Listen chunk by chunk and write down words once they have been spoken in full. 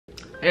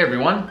Hey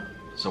everyone,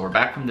 so we're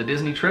back from the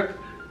Disney trip.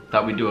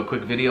 Thought we'd do a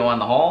quick video on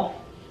the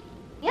haul.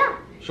 Yeah.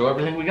 Show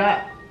everything we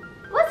got.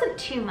 Wasn't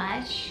too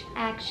much,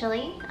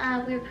 actually.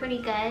 We were pretty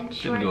good.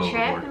 Short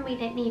trip, and we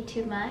didn't need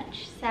too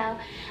much. So,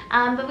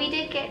 but we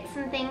did get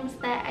some things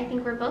that I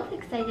think we're both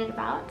excited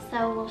about,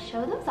 so we'll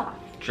show those off.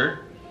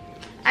 Sure.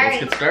 So let's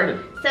get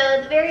started.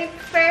 So the very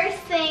first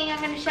thing I'm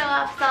going to show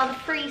off is all the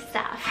free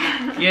stuff.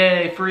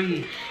 Yay,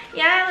 free.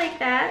 Yeah, I like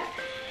that.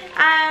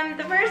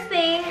 The first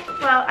thing,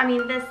 well, I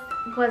mean, this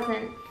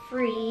wasn't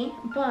free,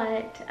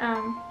 but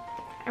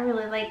I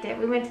really liked it.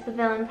 We went to the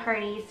villain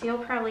party, so you'll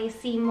probably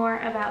see more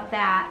about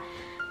that.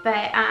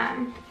 But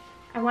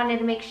I wanted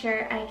to make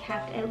sure I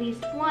kept at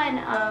least one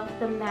of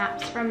the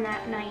maps from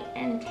that night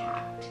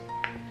intact.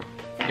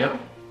 So, yep.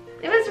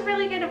 It was a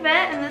really good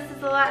event, and this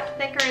is a lot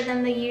thicker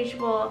than the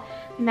usual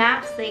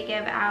maps they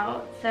give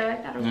out, so I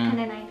thought it was kind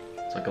of nice.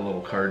 It's like a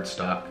little card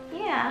stock.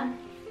 Yeah.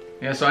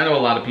 Yeah, so I know a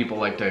lot of people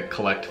like to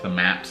collect the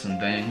maps and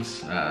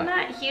things. We're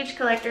not huge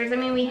collectors. I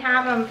mean, we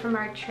have them from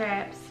our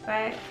trips,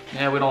 but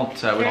yeah, we don't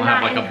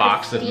have like a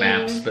box of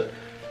maps, but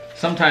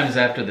sometimes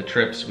after the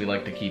trips, we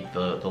like to keep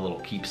the little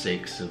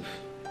keepsakes of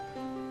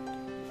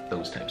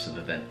those types of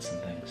events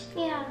and things.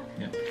 Yeah.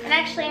 Yep. And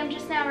actually, I'm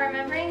just now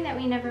remembering that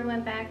we never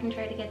went back and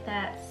tried to get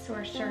that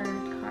sorcerer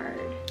card.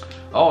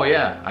 Oh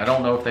yeah, I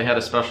don't know if they had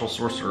a special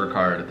sorcerer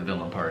card at the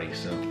villain party,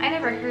 so. I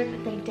never heard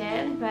that they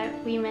did, but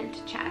we meant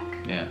to check.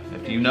 Yeah,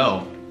 if you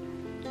know,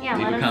 yeah,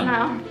 let us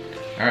know.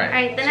 All right. All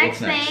right, the next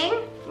thing,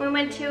 we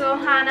went to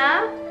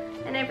Ohana,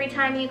 and every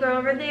time you go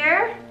over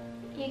there,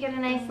 you get a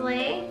nice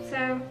lei.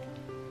 So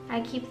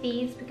I keep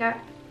these. We got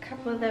a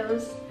couple of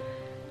those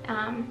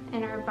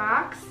in our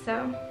box,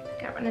 so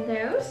got one of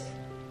those.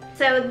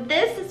 So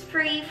this is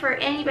free for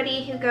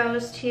anybody who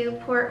goes to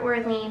Port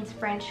Orleans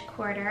French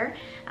Quarter.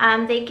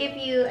 They give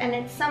you, and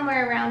it's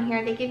somewhere around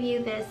here, they give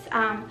you this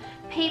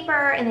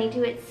paper, and they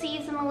do it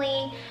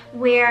seasonally,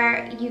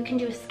 where you can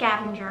do a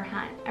scavenger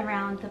hunt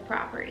around the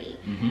property.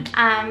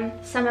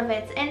 Some of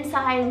it's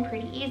inside and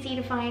pretty easy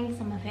to find.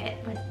 Some of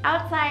it was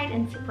outside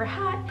and super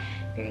hot,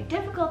 very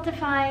difficult to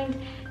find.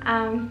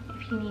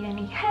 If you need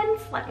any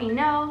hints, let me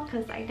know,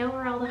 because I know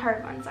where all the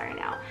hard ones are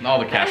now. All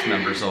the cast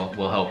members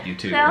will help you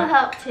too. They'll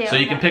help too. So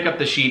you can pick up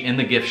the sheet in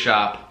the gift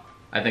shop.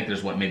 I think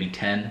there's what, maybe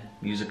 10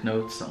 music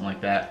notes, something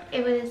like that.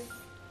 It was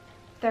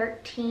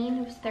 13.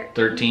 It was 13.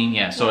 13,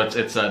 yeah. So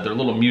it's they're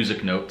little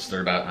music notes.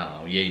 They're about, I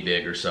don't know, yay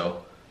big or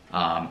so,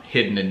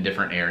 hidden in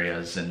different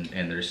areas, and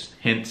there's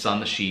hints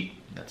on the sheet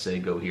that say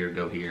go here,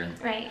 go here.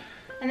 Right.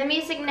 And the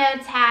music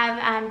notes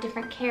have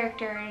different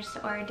characters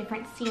or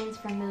different scenes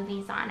from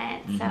movies on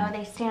it, so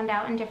they stand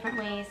out in different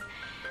ways.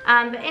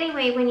 But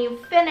anyway, when you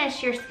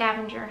finish your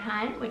scavenger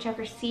hunt,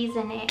 whichever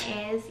season it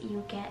is,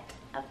 you get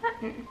a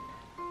button.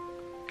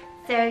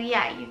 So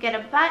yeah, you get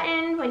a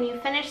button when you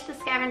finish the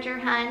scavenger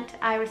hunt.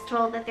 I was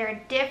told that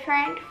they're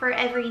different for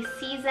every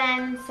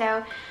season.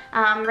 So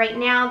right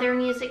now they're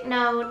music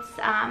notes.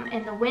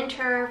 In the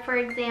winter, for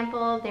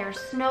example, there's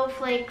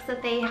snowflakes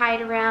that they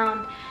hide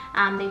around.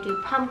 They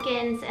do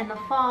pumpkins in the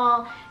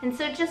fall. And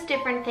so just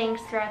different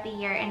things throughout the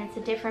year. And it's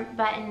a different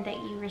button that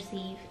you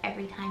receive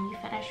every time you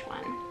finish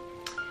one.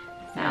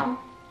 So yeah,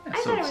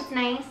 I thought it was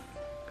nice.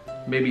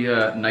 Maybe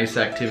a nice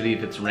activity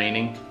if it's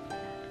raining.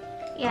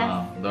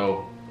 Yes.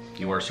 Though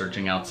you are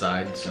searching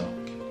outside, so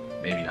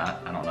maybe not,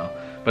 I don't know.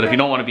 But if you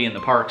don't want to be in the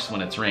parks when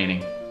it's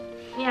raining.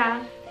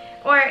 Yeah.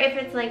 Or if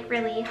it's like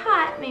really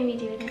hot, maybe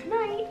do it at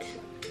night.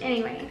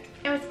 Anyway,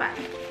 it was fun.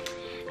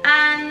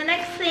 The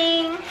next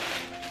thing,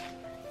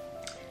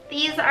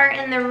 these are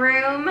in the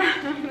room.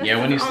 Yeah,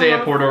 when you stay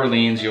at Port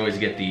Orleans, you always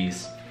get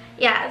these.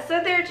 Yeah,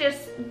 so they're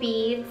just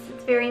beads.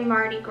 It's very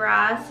Mardi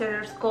Gras, so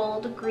there's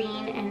gold,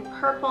 green, and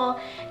purple.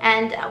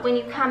 And when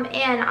you come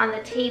in on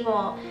the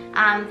table,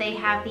 they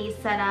have these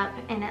set up,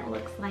 and it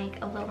looks like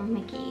a little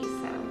Mickey.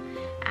 So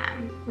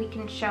we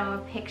can show a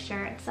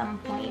picture at some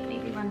point,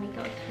 maybe when we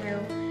go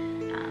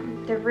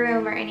through the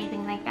room or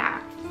anything like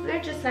that. So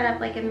they're just set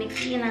up like a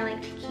Mickey, and I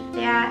like to keep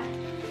that.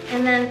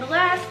 And then the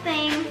last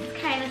thing,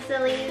 it's kind of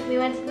silly, we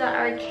went to the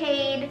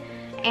arcade,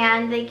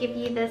 and they give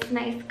you this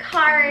nice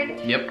card.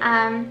 Yep.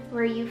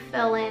 Where you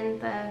fill in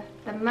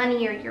the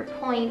money or your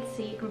points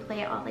so you can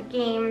play all the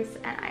games,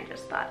 and I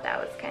just thought that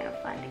was kind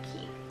of fun to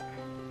keep.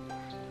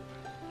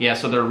 Yeah,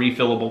 so they're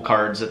refillable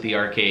cards at the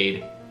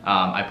arcade.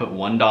 I put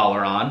 $1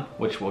 on,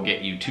 which will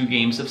get you 2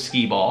 games of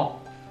skee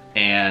ball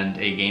and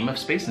a game of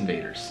Space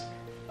Invaders.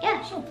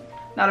 Yeah. So,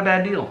 not a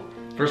bad deal.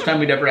 First time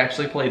we'd ever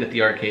actually played at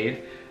the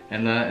arcade,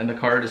 and the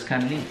card is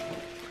kind of neat.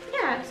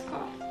 Yeah, it's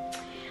cool.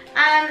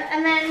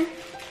 And then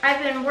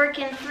I've been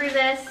working through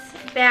this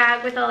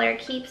bag with all our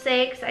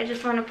keepsakes. I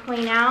just want to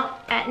point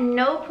out, at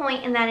no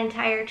point in that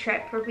entire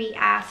trip were we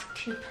asked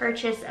to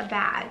purchase a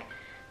bag.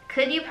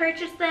 Could you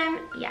purchase them?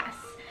 Yes.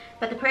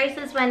 But the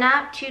prices went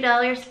up,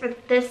 $2 for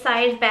this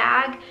size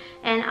bag,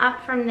 and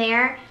up from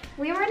there.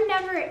 We were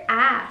never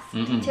asked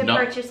to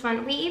purchase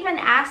one. We even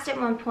asked at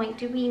one point,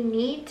 do we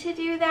need to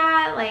do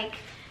that? Like,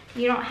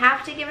 you don't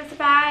have to give us a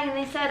bag. And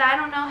they said, I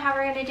don't know how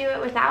we're going to do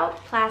it without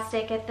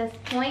plastic at this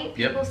point.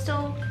 Yep. We'll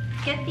still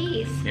get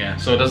these. Yeah,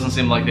 so it doesn't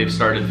seem like they've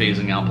started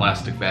phasing out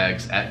plastic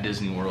bags at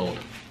Disney World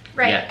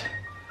yet.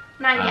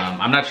 Not yet.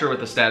 I'm not sure what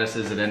the status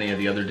is at any of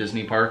the other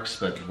Disney parks,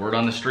 but word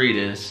on the street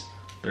is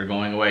they're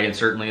going away, and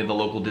certainly at the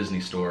local Disney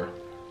store.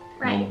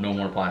 Right. No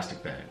more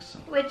plastic bags. So.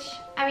 Which,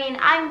 I mean,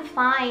 I'm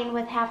fine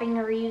with having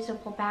a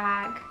reusable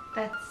bag.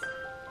 That's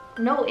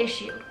no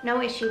issue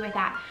with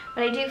that.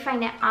 But I do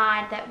find it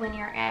odd that when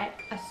you're at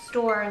a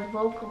store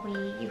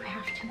locally, you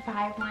have to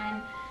buy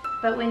one.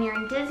 But when you're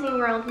in Disney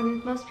World,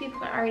 when most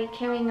people are already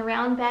carrying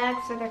around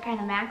bags, so they're kind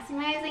of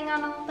maximizing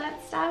on all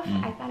that stuff,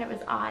 I thought it was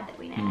odd that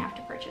we didn't have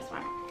to purchase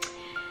one.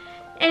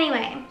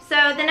 Anyway,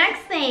 so the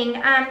next thing,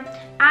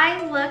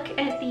 I look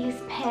at these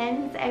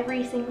pens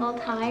every single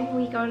time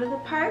we go to the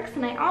parks,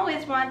 and I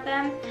always want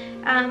them,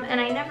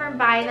 and I never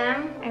buy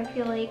them. I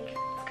feel like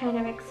it's kind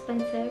of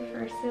expensive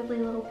for a silly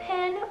little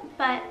pen,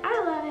 but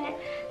I love it.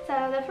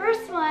 So the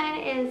first one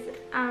is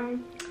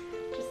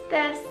just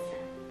this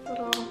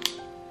little.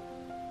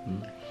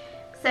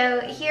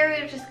 So here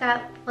we've just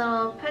got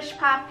little push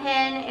pop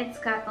pen. It's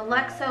got the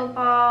Luxo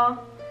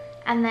ball.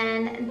 And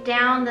then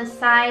down the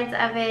sides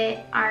of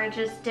it are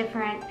just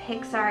different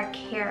Pixar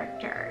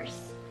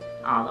characters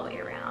all the way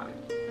around.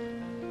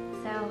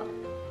 So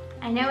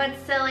I know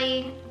it's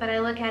silly, but I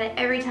look at it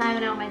every time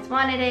and I always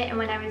wanted it. And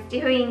when I was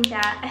doing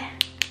that,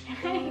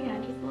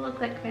 yeah, just a little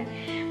quick pen.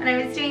 When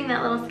I was doing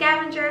that little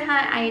scavenger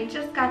hunt, I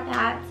just got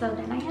that. So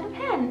then I had a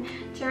pen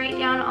to write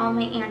down all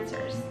my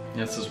answers.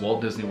 This is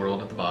Walt Disney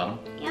World at the bottom.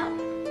 Yep.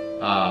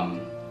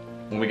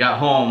 When we got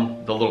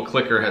home, the little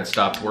clicker had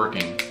stopped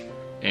working.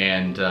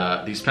 And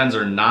these pens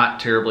are not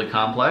terribly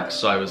complex,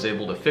 so I was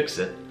able to fix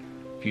it.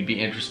 If you'd be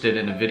interested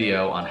in a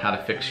video on how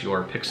to fix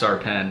your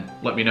Pixar pen,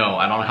 let me know.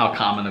 I don't know how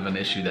common of an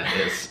issue that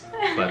is.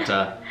 But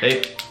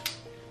hey,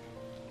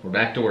 we're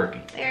back to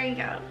working. There you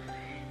go.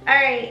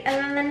 Alright,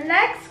 and then the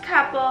next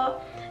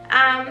couple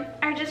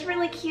are just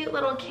really cute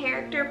little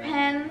character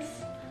pens.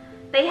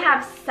 They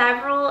have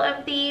several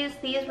of these.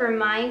 These were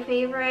my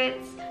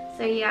favorites.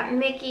 So you got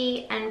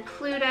Mickey and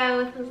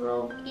Pluto with his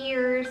little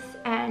ears,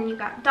 and you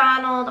got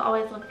Donald,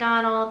 always love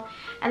Donald.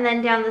 And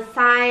then down the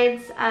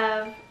sides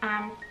of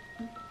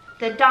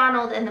the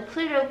Donald and the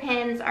Pluto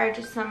pins are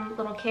just some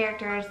little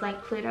characters,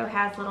 like Pluto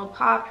has little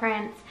paw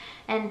prints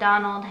and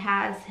Donald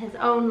has his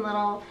own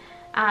little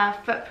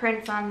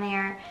footprints on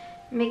there.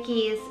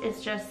 Mickey's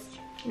is just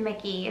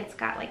Mickey. It's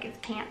got like his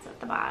pants at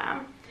the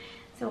bottom.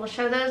 So we'll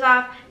show those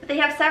off. But they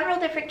have several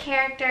different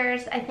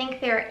characters. I think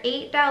they're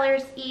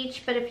 $8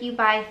 each, but if you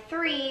buy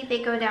 3,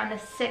 they go down to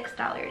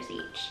 $6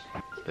 each.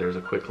 There's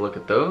a quick look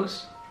at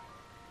those.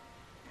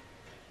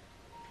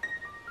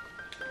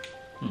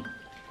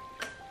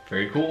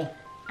 Very cool.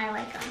 I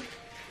like them.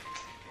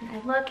 And I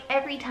look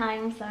every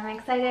time, so I'm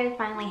excited to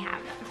finally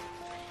have them.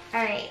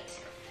 Alright,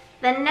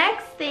 the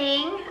next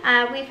thing,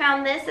 we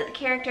found this at the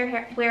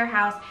Character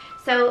Warehouse.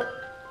 So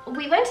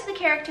we went to the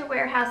Character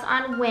Warehouse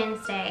on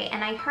Wednesday,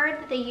 and I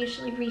heard that they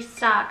usually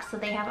restock, so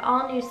they have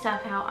all new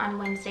stuff out on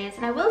Wednesdays.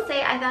 And I will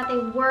say, I thought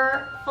they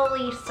were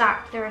fully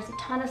stocked. There was a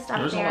ton of stuff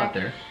there. There's a lot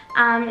there.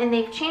 And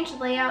they've changed the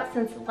layout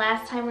since the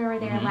last time we were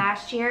there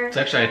last year. It's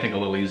actually, I think, a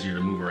little easier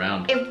to move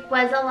around. It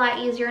was a lot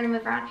easier to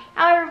move around.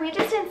 However, we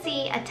just didn't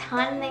see a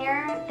ton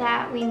there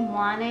that we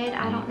wanted.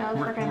 I don't know if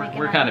we're going to make it.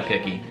 We're kind of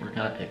picky. We're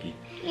kind of picky.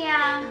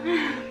 Yeah.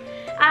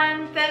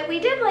 But we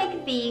did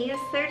like these.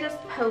 They're just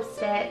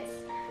Post-its.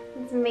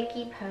 It's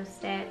Mickey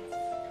Post-its.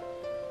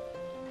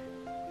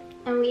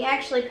 And we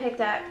actually picked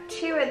up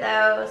 2 of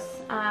those.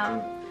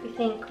 We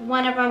think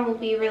one of them will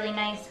be really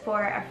nice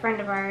for a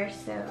friend of ours,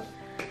 so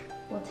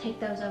we'll take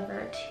those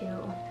over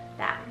to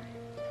them.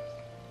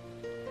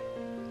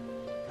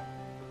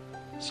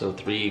 So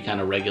 3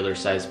 kind of regular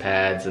size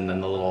pads, and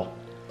then the little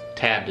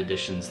tabbed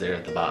editions there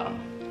at the bottom.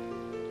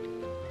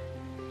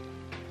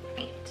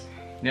 Right.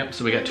 Yep,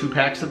 so we got 2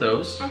 packs of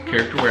those,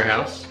 Character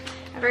Warehouse.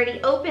 I've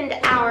already opened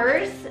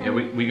ours. Yeah,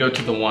 we go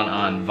to the one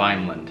on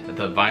Vineland, at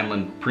the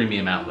Vineland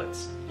Premium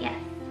Outlets. Yes.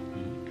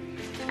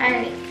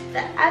 Alright,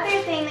 the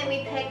other thing that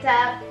we picked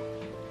up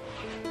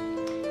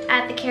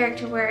at the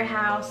Character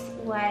Warehouse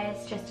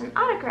was just an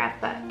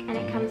autograph book, and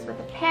it comes with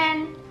a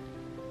pen.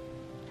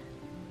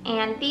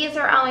 And these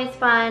are always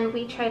fun.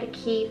 We try to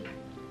keep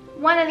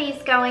one of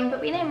these going, but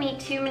we didn't meet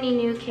too many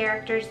new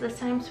characters this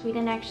time, so we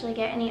didn't actually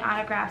get any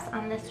autographs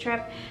on this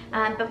trip.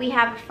 But we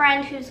have a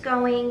friend who's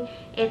going.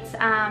 It's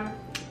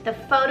the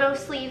photo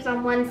sleeves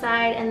on one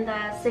side and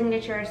the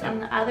signatures on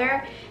the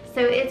other.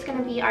 So it's going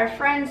to be our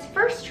friend's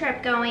first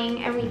trip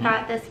going, and we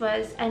thought this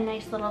was a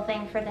nice little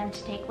thing for them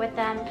to take with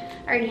them.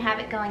 Already have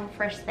it going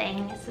first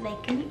thing so they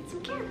can meet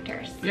some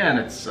characters. Yeah, and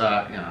it's, you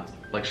know,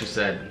 like she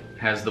said,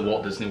 has the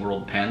Walt Disney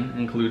World pen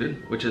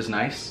included, which is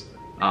nice.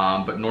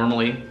 But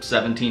normally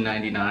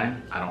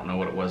 $17.99. I don't know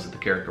what it was at the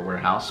Character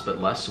Warehouse,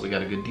 but less, so we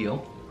got a good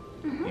deal.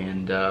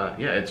 And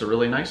yeah, it's a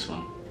really nice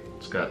one.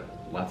 It's got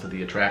lots of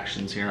the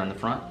attractions here on the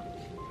front.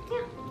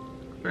 Yeah.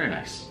 Very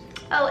nice.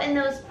 Oh, and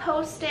those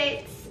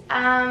Post-its,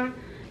 I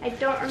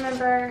don't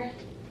remember.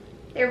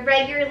 They're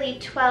regularly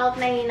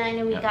 $12.99,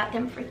 and we got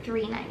them for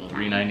 $3.99.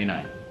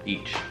 $3.99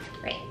 each.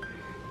 Right.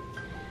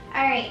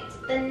 All right,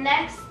 the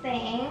next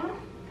thing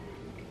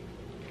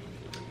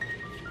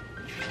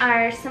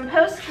are some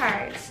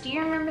postcards. Do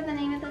you remember the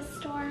name of this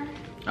store?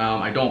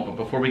 I don't, but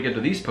before we get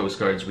to these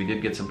postcards, we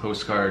did get some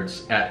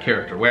postcards at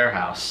Character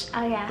Warehouse.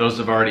 Oh yeah. Those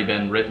have already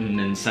been written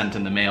and sent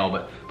in the mail,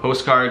 but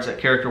postcards at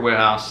Character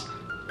Warehouse,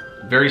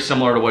 very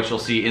similar to what you'll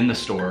see in the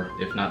store,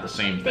 if not the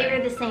same thing. They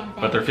were the same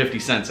thing. But they're 50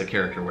 cents at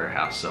Character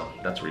Warehouse, so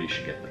that's where you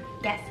should get them.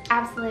 Yes,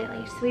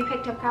 absolutely. So we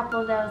picked up a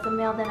couple of those and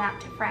mailed them out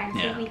to friends.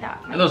 Yeah. So we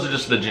thought. And those are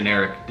just the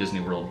generic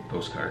Disney World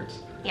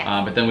postcards.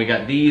 Yeah. But then we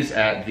got these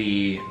at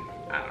the,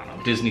 I don't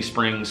know, Disney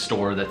Springs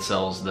store that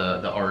sells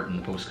the art and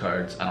the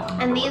postcards. I don't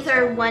remember. And these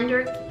are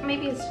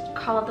maybe it's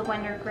called the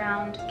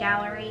Wonderground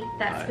Gallery,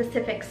 that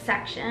specific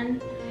section.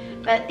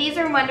 But these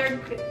are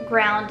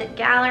Wonderground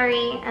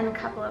Gallery and a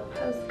couple of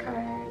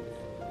postcards.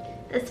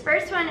 This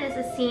first one is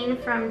a scene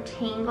from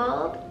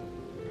Tangled.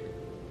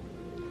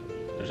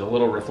 There's a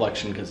little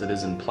reflection because it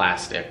is in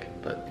plastic,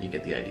 but you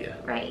get the idea.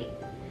 Right.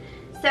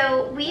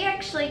 So we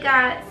actually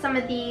got some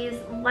of these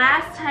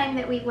last time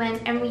that we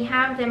went, and we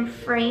have them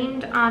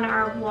framed on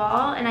our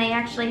wall, and I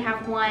actually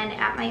have one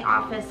at my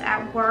office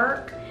at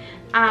work.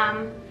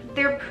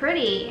 They're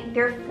pretty.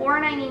 They're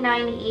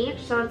 $4.99 each,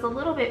 so it's a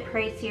little bit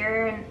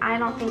pricier, and I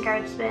don't think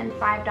I would spend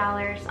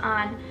 $5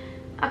 on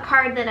a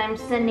card that I'm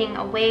sending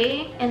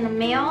away in the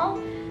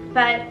mail.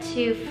 But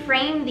to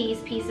frame these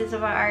pieces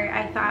of art,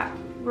 I thought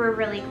were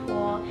really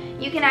cool.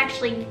 You can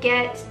actually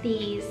get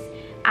these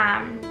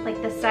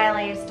like the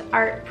stylized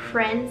art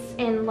prints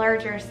in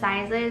larger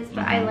sizes,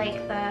 but I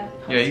like the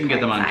yeah, you can get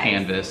them on size.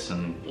 canvas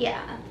and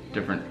yeah,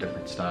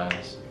 different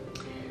styles.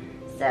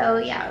 So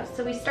yeah,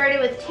 so we started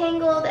with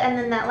Tangled, and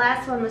then that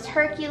last one was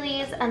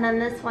Hercules, and then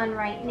this one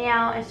right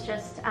now is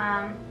just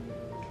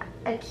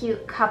a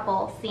cute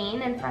couple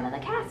scene in front of the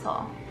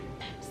castle.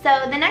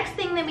 So the next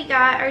thing that we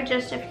got are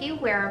just a few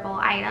wearable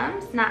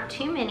items, not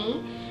too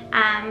many.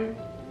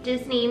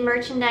 Disney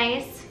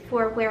merchandise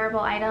for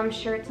wearable items,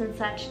 shirts and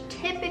such,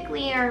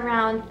 typically are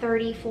around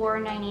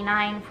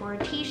 $34.99 for a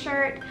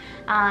t-shirt.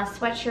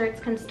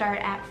 Sweatshirts can start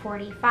at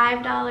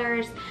 $45,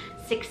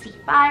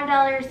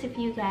 $65 if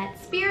you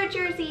get Spirit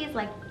jerseys.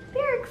 Like,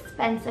 they're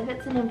expensive,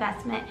 it's an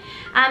investment.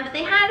 But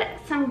they had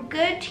some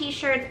good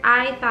t-shirts,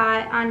 I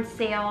thought, on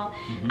sale.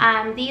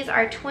 These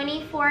are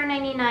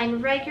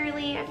 $24.99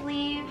 regularly, I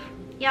believe.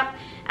 Yep.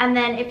 And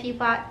then if you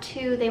bought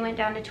two, they went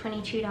down to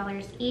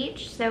 $22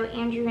 each. So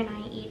Andrew and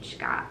I each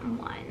got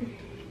one.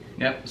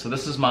 Yep, so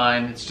this is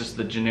mine. It's just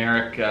the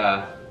generic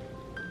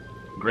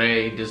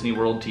gray Disney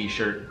World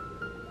t-shirt.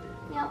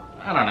 Yep.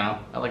 I don't know,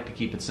 I like to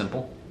keep it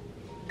simple.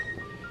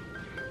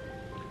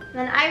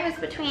 Then I was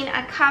between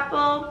a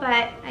couple,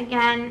 but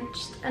again,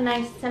 just a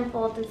nice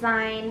simple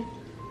design.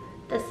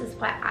 This is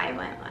what I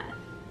went with.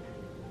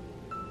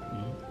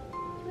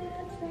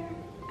 That's there.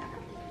 Okay.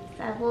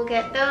 So we'll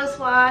get those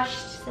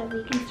washed so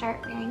we can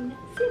start wearing them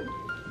soon.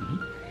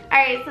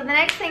 Alright, so the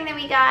next thing that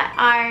we got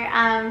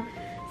are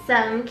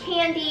some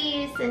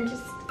candies and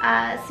just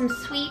some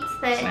sweets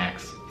that...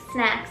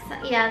 Snacks.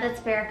 Yeah,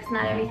 that's fair, because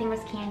not everything was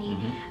candy.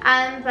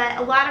 But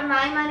a lot of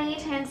my money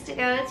tends to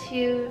go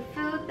to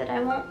food that I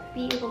won't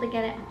be able to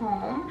get at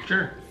home.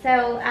 Sure.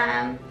 So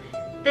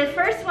the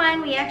first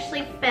one we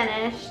actually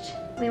finished.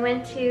 We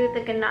went to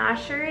the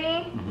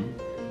ganachery.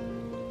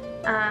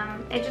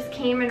 It just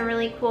came in a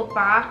really cool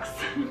box.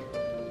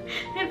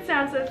 It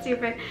sounds so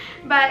stupid.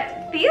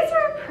 But these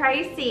were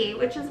pricey,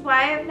 which is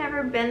why I've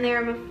never been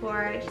there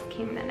before. It just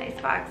came in a nice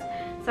box.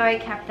 So I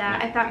kept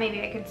that. I thought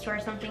maybe I could store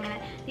something in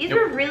it. These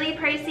were really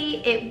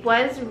pricey. It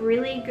was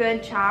really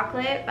good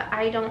chocolate, but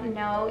I don't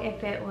know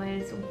if it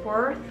was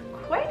worth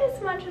quite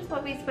as much as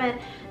what we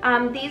spent.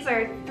 These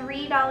are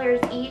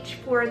 $3 each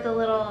for the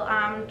little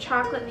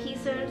chocolate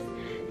pieces.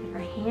 They were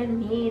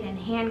handmade and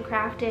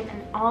handcrafted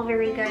and all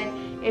very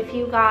good. If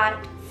you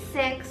got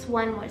 6,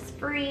 one was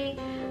free.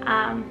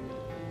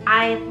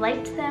 I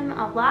liked them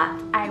a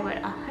lot. I would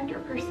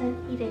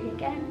 100% eat it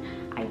again.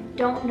 I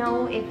don't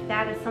know if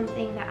that is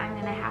something that I'm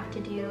gonna have to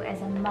do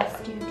as a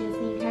must-do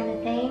Disney kind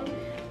of thing,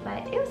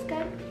 but it was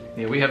good.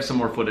 Yeah, we have some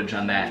more footage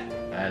on that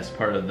as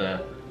part of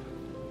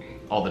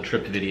all the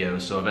trip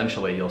videos, so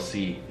eventually you'll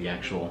see the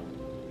actual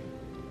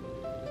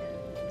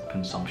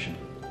consumption.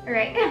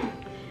 Right.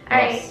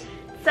 Alright,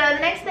 so the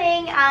next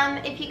thing,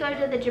 if you go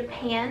to the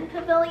Japan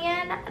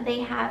Pavilion,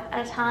 they have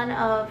a ton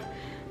of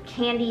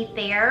candy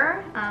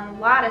there, a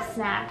lot of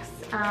snacks.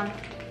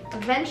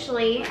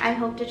 Eventually, I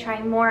hope to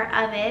try more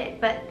of it,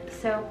 but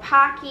so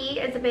Pocky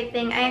is a big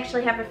thing. I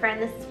actually have a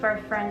friend, this is for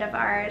a friend of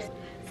ours.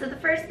 So the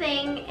first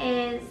thing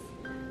is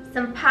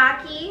some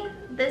Pocky.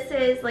 This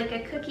is like a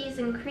cookies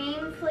and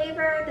cream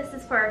flavor. This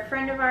is for a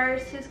friend of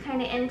ours who's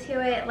kind of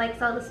into it,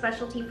 likes all the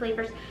specialty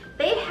flavors.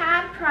 They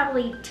have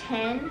probably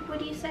 10,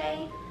 would you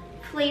say,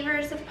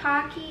 flavors of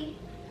Pocky?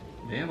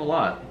 They have a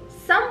lot.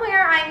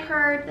 Somewhere I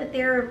heard that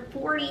there are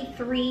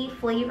 43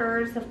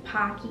 flavors of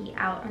Pocky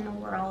out in the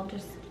world,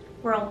 just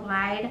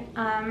worldwide.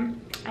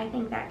 I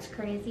think that's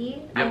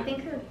crazy. Yep. I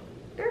think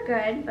They're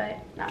good, but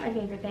not my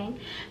favorite thing.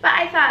 But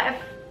I thought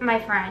if my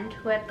friend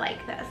would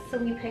like this, so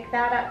we picked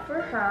that up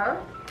for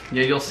her.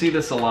 Yeah, you'll see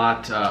this a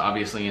lot,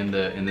 obviously in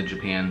the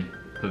Japan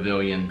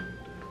pavilion.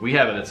 We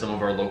have it at some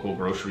of our local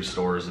grocery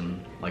stores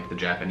in like the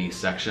Japanese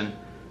section.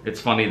 It's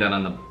funny that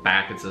on the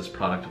back it says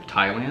product of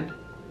Thailand,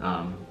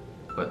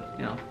 but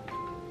you know,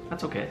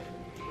 that's okay.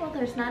 Well,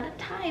 there's not a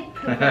Thai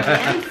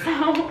pavilion,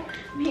 so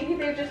maybe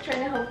they're just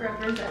trying to help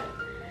represent.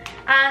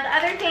 The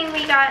other thing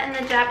we got in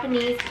the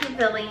Japanese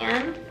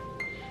pavilion.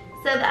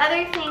 So the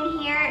other thing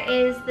here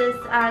is this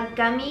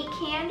gummy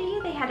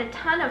candy. They had a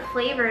ton of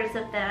flavors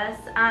of this.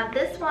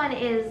 This one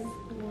is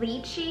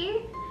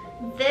lychee.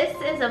 This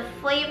is a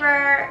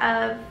flavor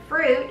of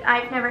fruit.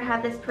 I've never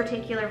had this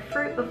particular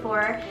fruit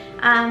before,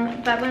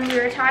 but when we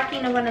were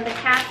talking to one of the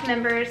cast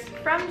members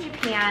from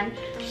Japan,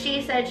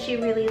 she said she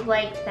really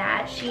liked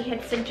that. She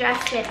had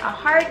suggested a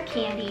hard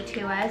candy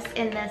to us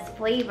in this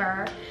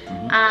flavor,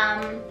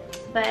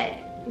 but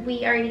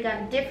we already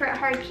got a different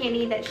hard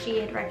candy that she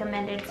had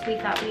recommended, so we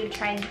thought we would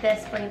try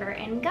this flavor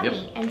in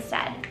gummy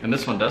instead. And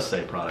this one does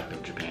say product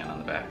of Japan on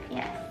the back.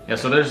 Yes. Yeah,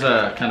 so there's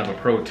a kind of a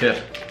pro tip.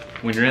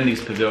 When you're in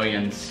these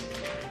pavilions,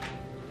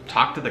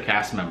 talk to the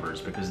cast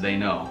members because they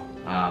know.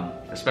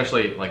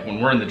 Especially like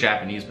when we're in the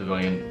Japanese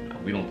pavilion,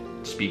 we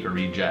don't speak or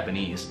read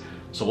Japanese.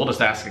 So we'll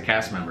just ask a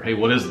cast member, hey,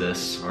 what is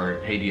this?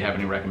 Or hey, do you have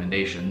any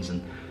recommendations?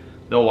 And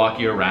they'll walk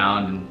you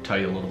around and tell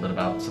you a little bit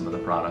about some of the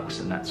products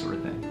and that sort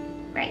of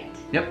thing. Right.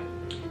 Yep.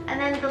 And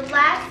then the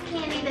last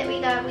candy that we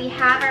got, we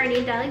have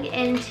already dug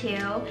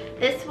into.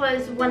 This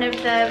was one of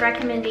the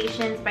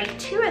recommendations by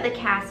 2 of the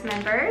cast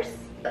members.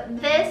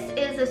 This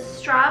is a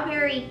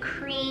strawberry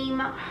cream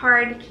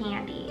hard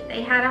candy.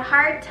 They had a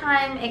hard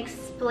time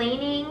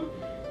explaining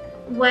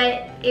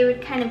what it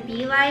would kind of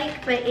be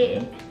like, but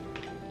it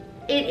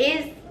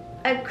is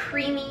a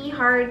creamy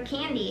hard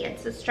candy.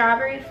 It's a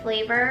strawberry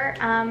flavor.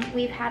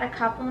 We've had a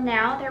couple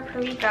now. They're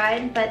pretty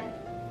good, but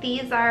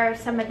these are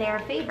some of their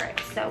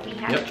favorites, so we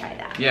had to try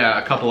that. Yeah,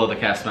 a couple of the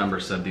cast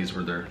members said these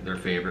were their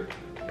favorite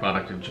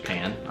product of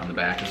Japan on the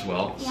back as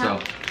well. Yeah.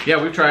 So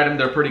yeah, we've tried them.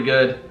 They're pretty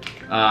good.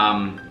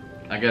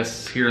 I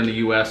guess here in the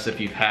US, if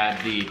you've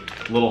had the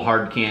little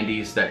hard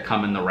candies that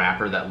come in the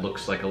wrapper that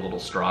looks like a little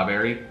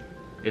strawberry,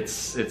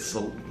 it's a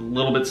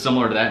little bit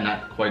similar to that,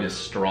 not quite as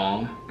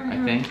strong,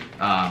 I think.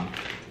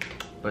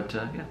 But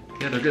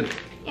yeah, they're good.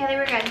 Yeah, they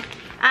were good.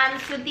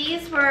 So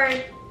these were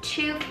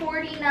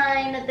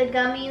 $2.49, the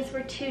gummies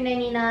were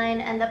 $2.99,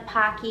 and the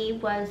Pocky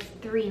was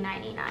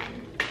 $3.99.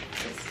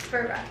 Just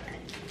for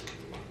reference.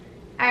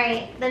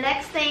 Alright, the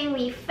next thing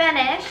we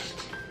finished.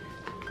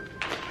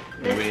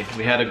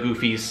 We had a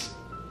Goofy's.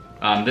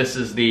 This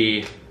is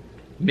the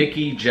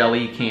Mickey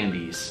jelly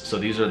candies. So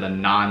these are the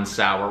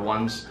non-sour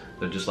ones.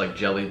 They're just like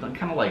jelly,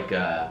 kind of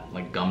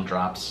like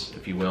gumdrops,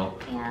 if you will.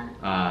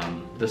 Yeah.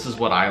 This is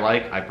what I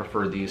like. I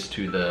prefer these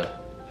to the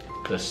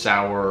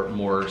sour,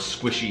 more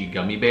squishy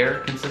gummy bear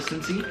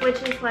consistency. Which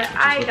is what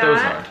I got. Those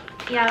are.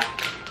 Yeah.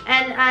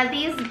 And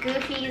these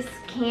Goofy's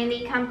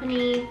Candy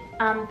Company,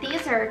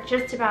 these are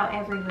just about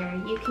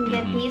everywhere. You can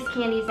get these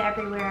candies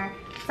everywhere.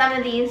 Some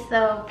of these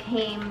though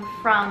came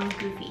from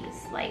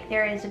Goofy's. Like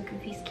there is a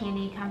Goofy's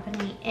Candy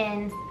Company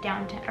in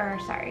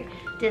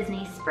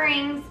Disney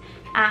Springs,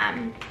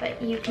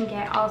 but you can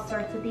get all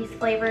sorts of these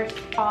flavors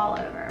all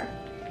over.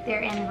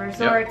 They're in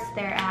resorts,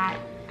 they're at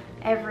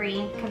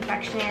every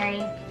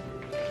confectionery,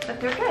 but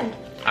they're good.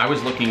 I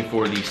was looking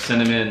for the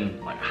cinnamon,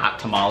 like hot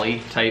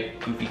tamale type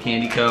Goofy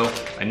Candy Co.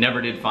 I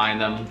never did find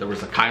them. There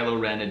was a Kylo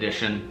Ren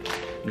edition,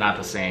 not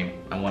the same.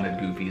 I wanted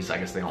Goofy's, I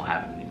guess they don't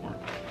have it anymore.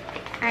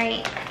 All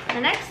right,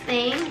 the next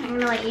thing, I'm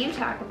gonna let you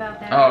talk about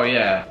that. Oh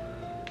yeah.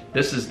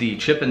 This is the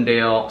Chip 'n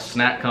Dale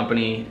Snack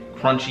Company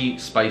Crunchy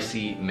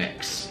Spicy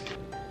Mix.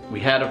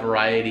 We had a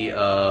variety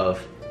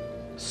of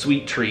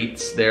sweet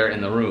treats there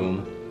in the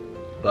room,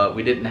 but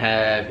we didn't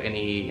have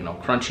any,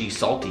 crunchy,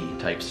 salty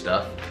type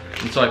stuff.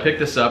 And so I picked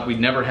this up. We'd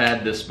never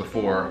had this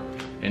before,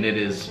 and it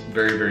is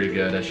very, very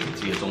good. As you can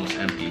see, it's almost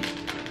empty.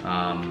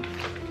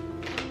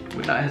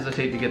 Would not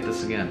hesitate to get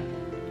this again.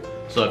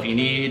 So if you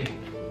need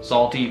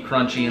salty,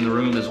 crunchy in the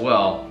room as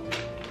well,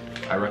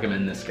 I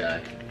recommend this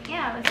guy.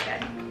 Yeah, it was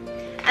good.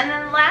 And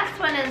then the last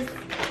one is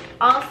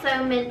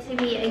also meant to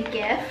be a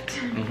gift.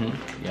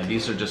 Yeah,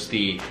 these are just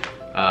the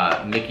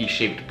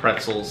Mickey-shaped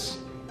pretzels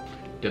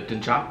dipped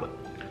in chocolate.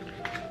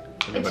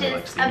 Everybody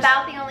Which is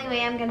about the only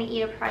way I'm gonna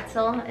eat a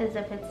pretzel is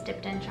if it's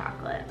dipped in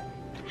chocolate.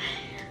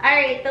 All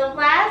right, the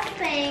last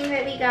thing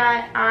that we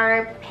got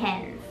are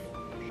pins.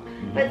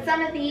 But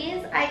some of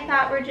these I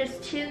thought were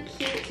just too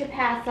cute to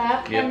pass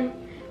up. And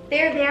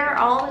they're there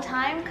all the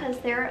time because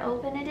they're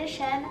open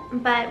edition,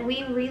 but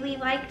we really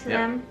liked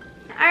them.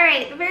 All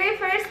right, the very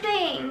first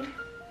thing,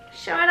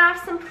 showing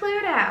off some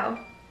Pluto.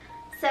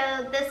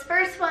 So this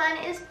first one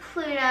is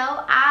Pluto.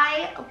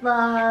 I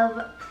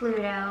love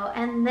Pluto.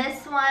 And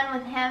this one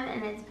with him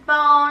and his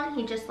bone,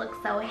 he just looks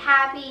so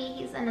happy.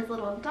 He's in his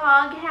little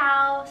dog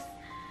house.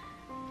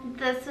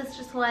 This is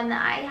just one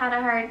that I had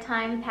a hard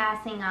time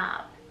passing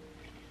up.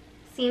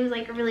 Seems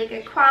like a really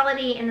good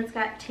quality, and it's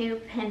got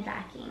 2 pin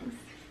backings.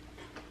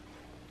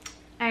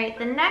 All right,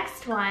 the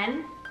next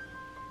one.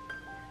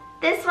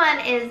 This one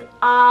is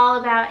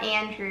all about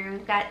Andrew.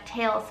 We've got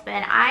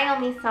Tailspin. I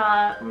only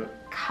saw a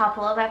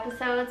couple of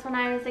episodes when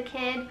I was a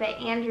kid, but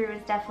Andrew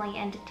was definitely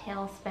into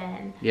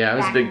Tailspin. Yeah, I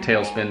was a big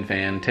Tailspin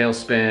fan.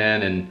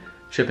 Tailspin and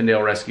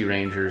Chippendale Rescue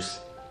Rangers.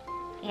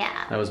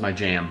 Yeah. That was my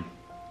jam.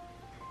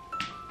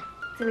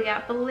 So we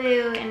got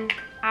Baloo, and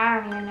I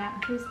don't even know.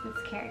 Who's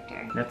this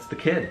character? That's the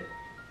kid.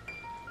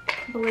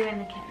 Baloo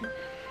and the kid.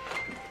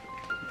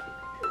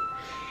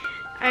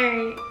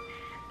 Alright.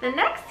 The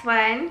next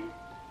one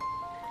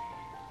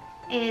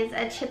is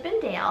a Chip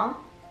and Dale.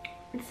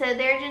 So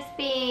they're just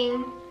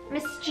being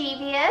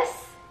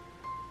mischievous.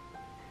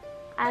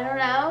 I don't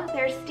know.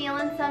 They're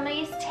stealing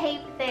somebody's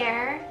tape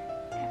there.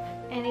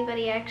 If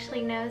anybody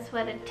actually knows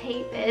what a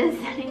tape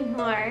is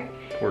anymore.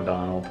 Poor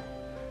Donald.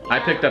 Yeah. I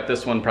picked up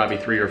this one probably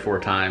 3 or 4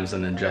 times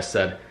and then Jess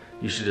said,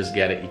 you should just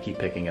get it. You keep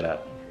picking it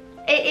up.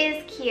 It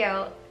is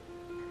cute.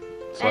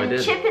 So I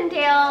did. Chip and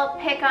Dale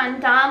pick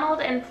on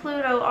Donald and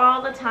Pluto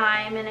all the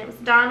time, and it was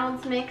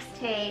Donald's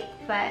mixtape,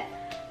 but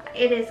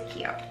it is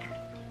cute.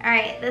 All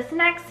right, this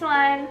next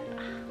one.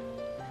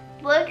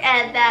 Look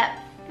at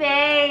that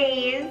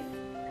face.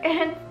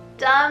 It's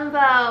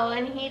Dumbo,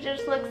 and he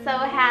just looks so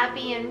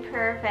happy and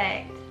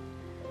perfect.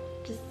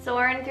 Just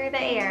soaring through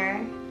the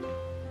air.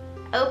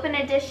 Open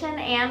edition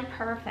and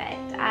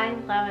perfect. I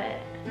love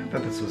it. I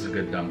thought this was a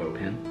good Dumbo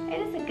pin. It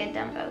is a good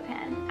Dumbo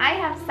pin. I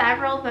have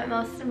several, but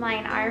most of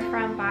mine are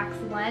from Box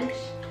Lunch.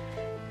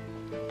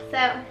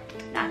 So,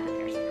 not that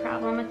there's a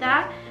problem with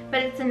that,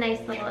 but it's a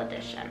nice little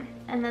addition.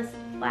 And this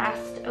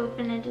last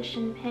open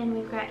edition pin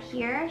we've got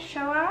here,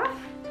 show off.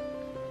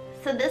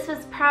 So this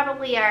was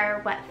probably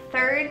our,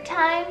 3rd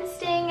time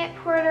staying at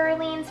Port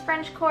Orleans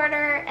French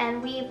Quarter,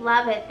 and we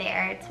love it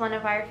there. It's one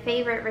of our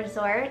favorite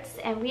resorts,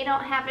 and we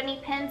don't have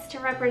any pins to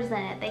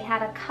represent it. They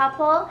had a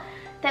couple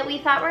that we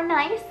thought were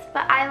nice,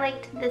 but I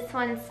liked this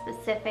one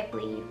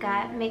specifically. You've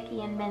got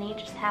Mickey and Minnie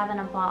just having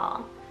a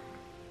ball.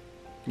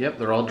 Yep,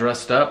 they're all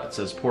dressed up. It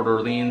says Port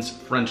Orleans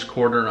French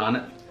Quarter on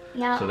it.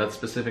 Yeah. So that's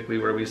specifically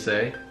where we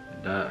stay.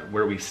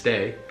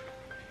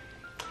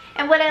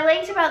 And what I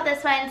liked about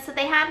this one, so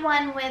they had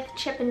one with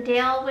Chip and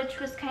Dale, which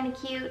was kind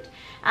of cute.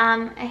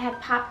 I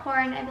had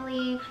popcorn, I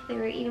believe. They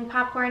were eating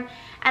popcorn.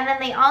 And then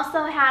they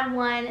also had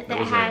one that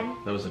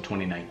that was a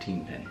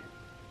 2019 pin.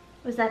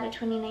 Was that a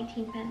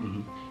 2019 pin?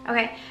 Mm-hmm.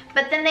 Okay,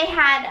 but then they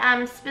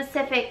had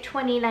specific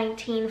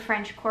 2019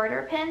 French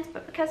Quarter pins,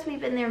 but because we've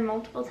been there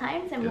multiple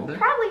times and we'll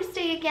probably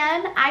stay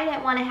again, I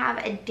didn't want to have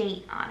a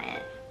date on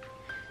it.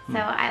 So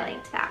I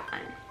liked that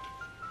one.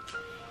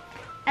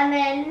 And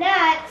then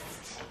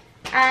next,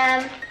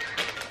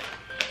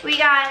 we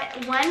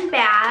got one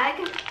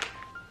bag.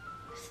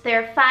 So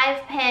there are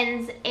 5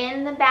 pins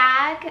in the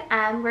bag.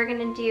 We're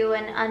gonna do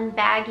an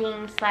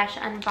unbagging /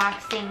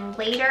 unboxing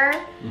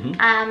later.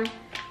 Mm-hmm.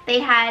 They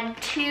had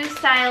 2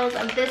 styles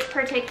of this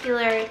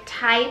particular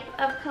type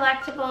of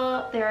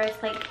collectible. There was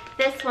like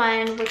this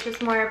one, which was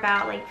more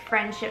about like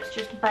friendships,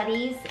 just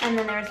buddies. And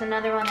then there's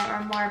another one that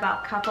were more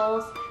about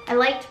couples. I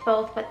liked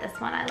both, but this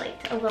one I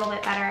liked a little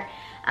bit better.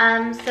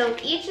 So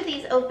each of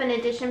these open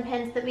edition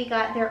pins that we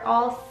got, they're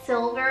all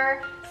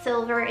silver.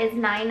 Silver is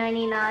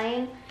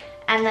 $9.99.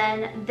 And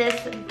then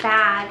this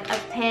bag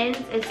of pins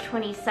is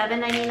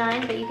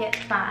 $27.99, but you get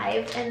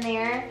 5 in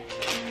there.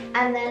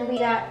 And then we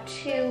got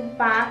 2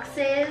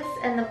 boxes,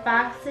 and the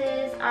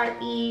boxes are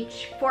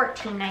each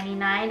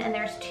 $14.99, and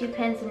there's 2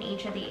 pins in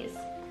each of these.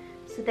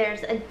 So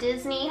there's a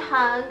Disney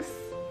Hugs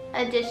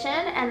edition,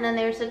 and then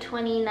there's a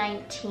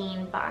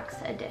 2019 box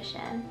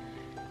edition.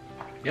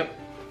 Yep.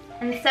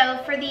 And so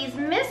for these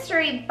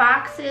mystery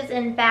boxes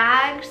and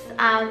bags,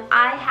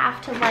 I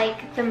have to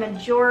like the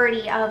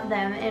majority of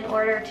them in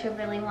order to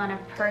really want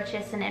to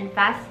purchase and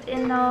invest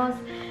in those.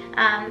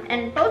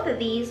 And both of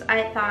these,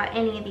 I thought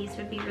any of these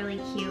would be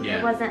really cute. Yeah.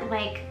 It wasn't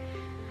like...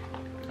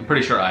 I'm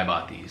pretty sure I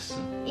bought these.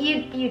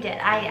 You did.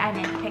 I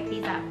didn't pick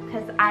these up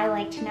because I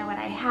like to know what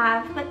I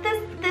have. But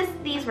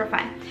these were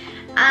fun.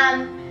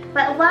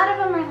 But a lot of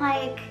them are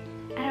like,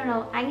 I don't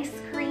know, ice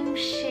cream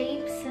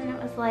shapes, and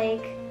it was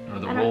like... Or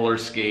the roller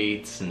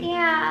skates and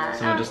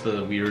some of just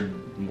the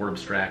weird, more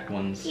abstract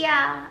ones.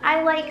 Yeah,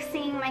 I like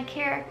seeing my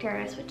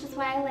characters, which is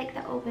why I like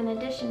the open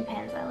edition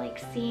pins. I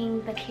like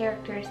seeing the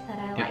characters that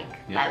I like.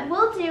 Yep. But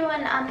we'll do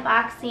an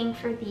unboxing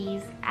for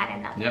these at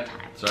another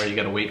time. Sorry, you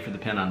gotta wait for the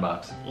pin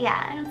unboxing.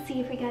 Yeah, and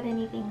see if we got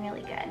anything really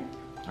good.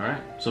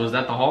 Alright, so is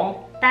that the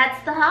haul?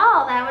 That's the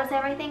haul. That was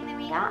everything that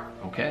we got.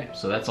 Okay,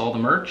 so that's all the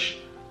merch.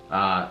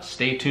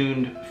 Stay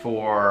tuned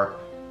for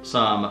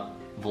some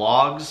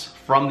vlogs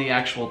from the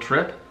actual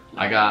trip.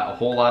 I got a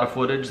whole lot of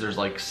footage. There's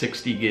like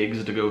 60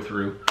 gigs to go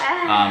through.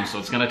 So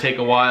it's gonna take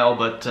a while,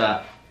 but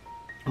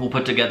we'll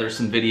put together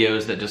some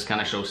videos that just kind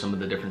of show some of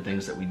the different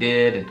things that we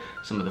did and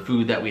some of the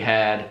food that we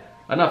had.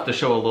 Enough to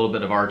show a little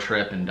bit of our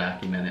trip and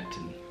document it.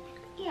 And,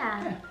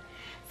 yeah.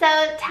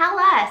 So tell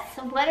us,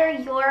 what are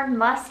your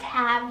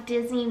must-have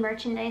Disney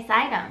merchandise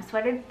items?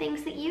 What are the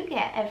things that you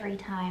get every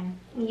time?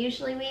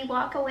 Usually we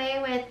walk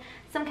away with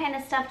some kind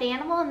of stuffed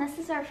animal, and this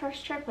is our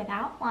first trip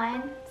without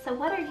one. So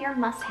what are your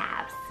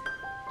must-haves?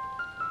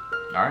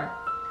 All right.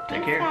 Take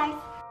Thanks, care. guys.